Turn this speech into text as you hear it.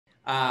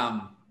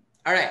All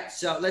right,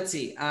 so let's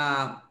see.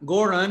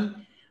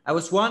 Gordon, I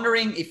was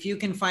wondering if you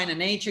can find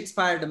an age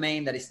expired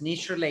domain that is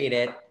niche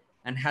related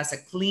and has a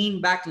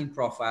clean backlink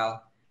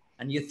profile,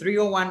 and you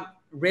 301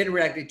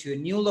 redirected to a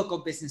new local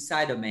business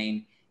site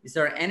domain. Is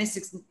there any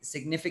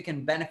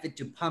significant benefit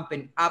to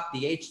pumping up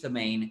the H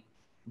domain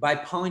by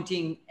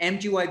pointing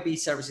MGYB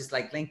services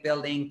like link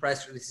building,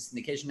 press releases,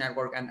 syndication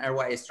network, and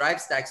RYS drive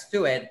stacks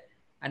to it?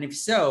 And if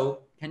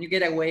so, can you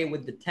get away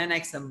with the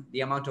 10x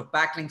the amount of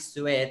backlinks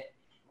to it,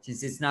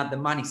 since it's not the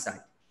money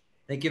site?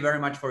 Thank you very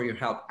much for your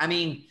help. I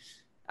mean,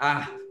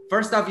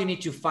 first off, you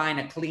need to find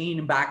a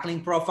clean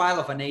backlink profile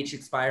of an age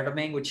expired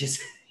domain, which is,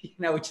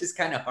 which is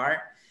kind of hard.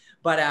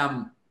 But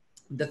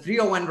the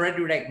 301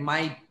 redirect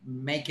might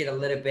make it a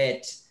little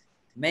bit,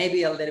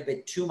 maybe a little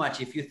bit too much.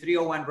 If you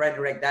 301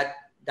 redirect that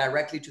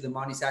directly to the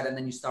money site and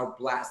then you start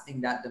blasting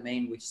that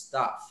domain with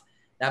stuff,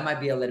 that might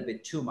be a little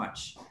bit too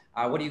much.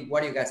 What do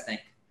you guys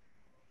think?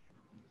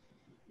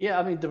 Yeah,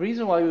 I mean, the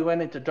reason why we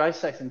went into drive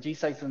stacks and G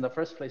sites in the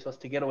first place was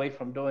to get away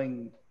from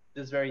doing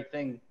this very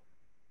thing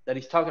that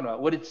he's talking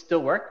about. Would it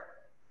still work?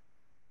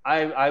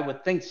 I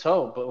would think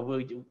so,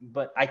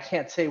 but I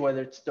can't say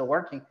whether it's still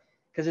working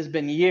because it's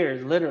been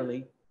years,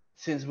 literally,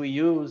 since we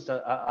used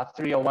a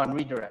 301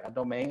 redirect, a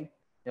domain.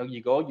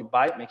 You go, you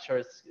buy it, make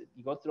sure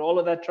you go through all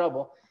of that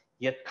trouble,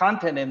 you get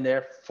content in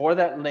there for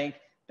that link,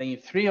 then you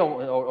 30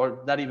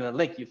 or not even a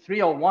link, you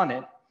 301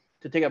 it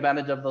to take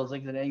advantage of those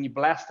links, and you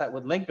blast that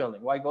with link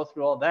building. Why go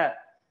through all that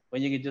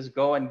when you could just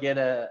go and get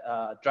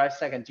a drive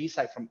stack and G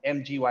site from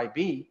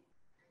MGYB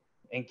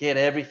and get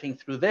everything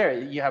through there?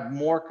 You have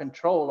more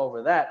control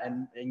over that,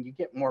 and you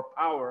get more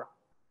power.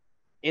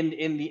 In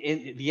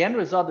the end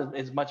result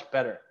is much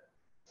better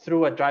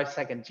through a drive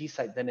stack and G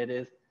site than it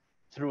is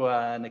through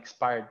an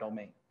expired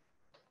domain.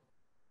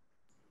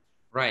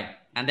 Right,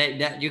 and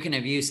that you can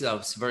abuse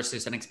those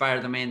versus an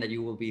expired domain that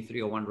you will be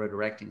 301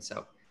 redirecting.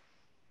 So,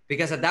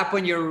 because at that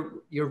point you're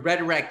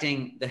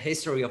redirecting the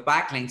history of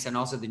backlinks and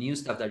also the new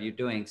stuff that you're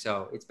doing.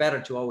 So it's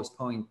better to always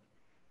point,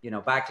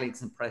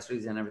 backlinks and press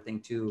releases and everything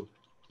to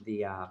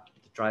the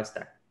drive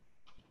stack.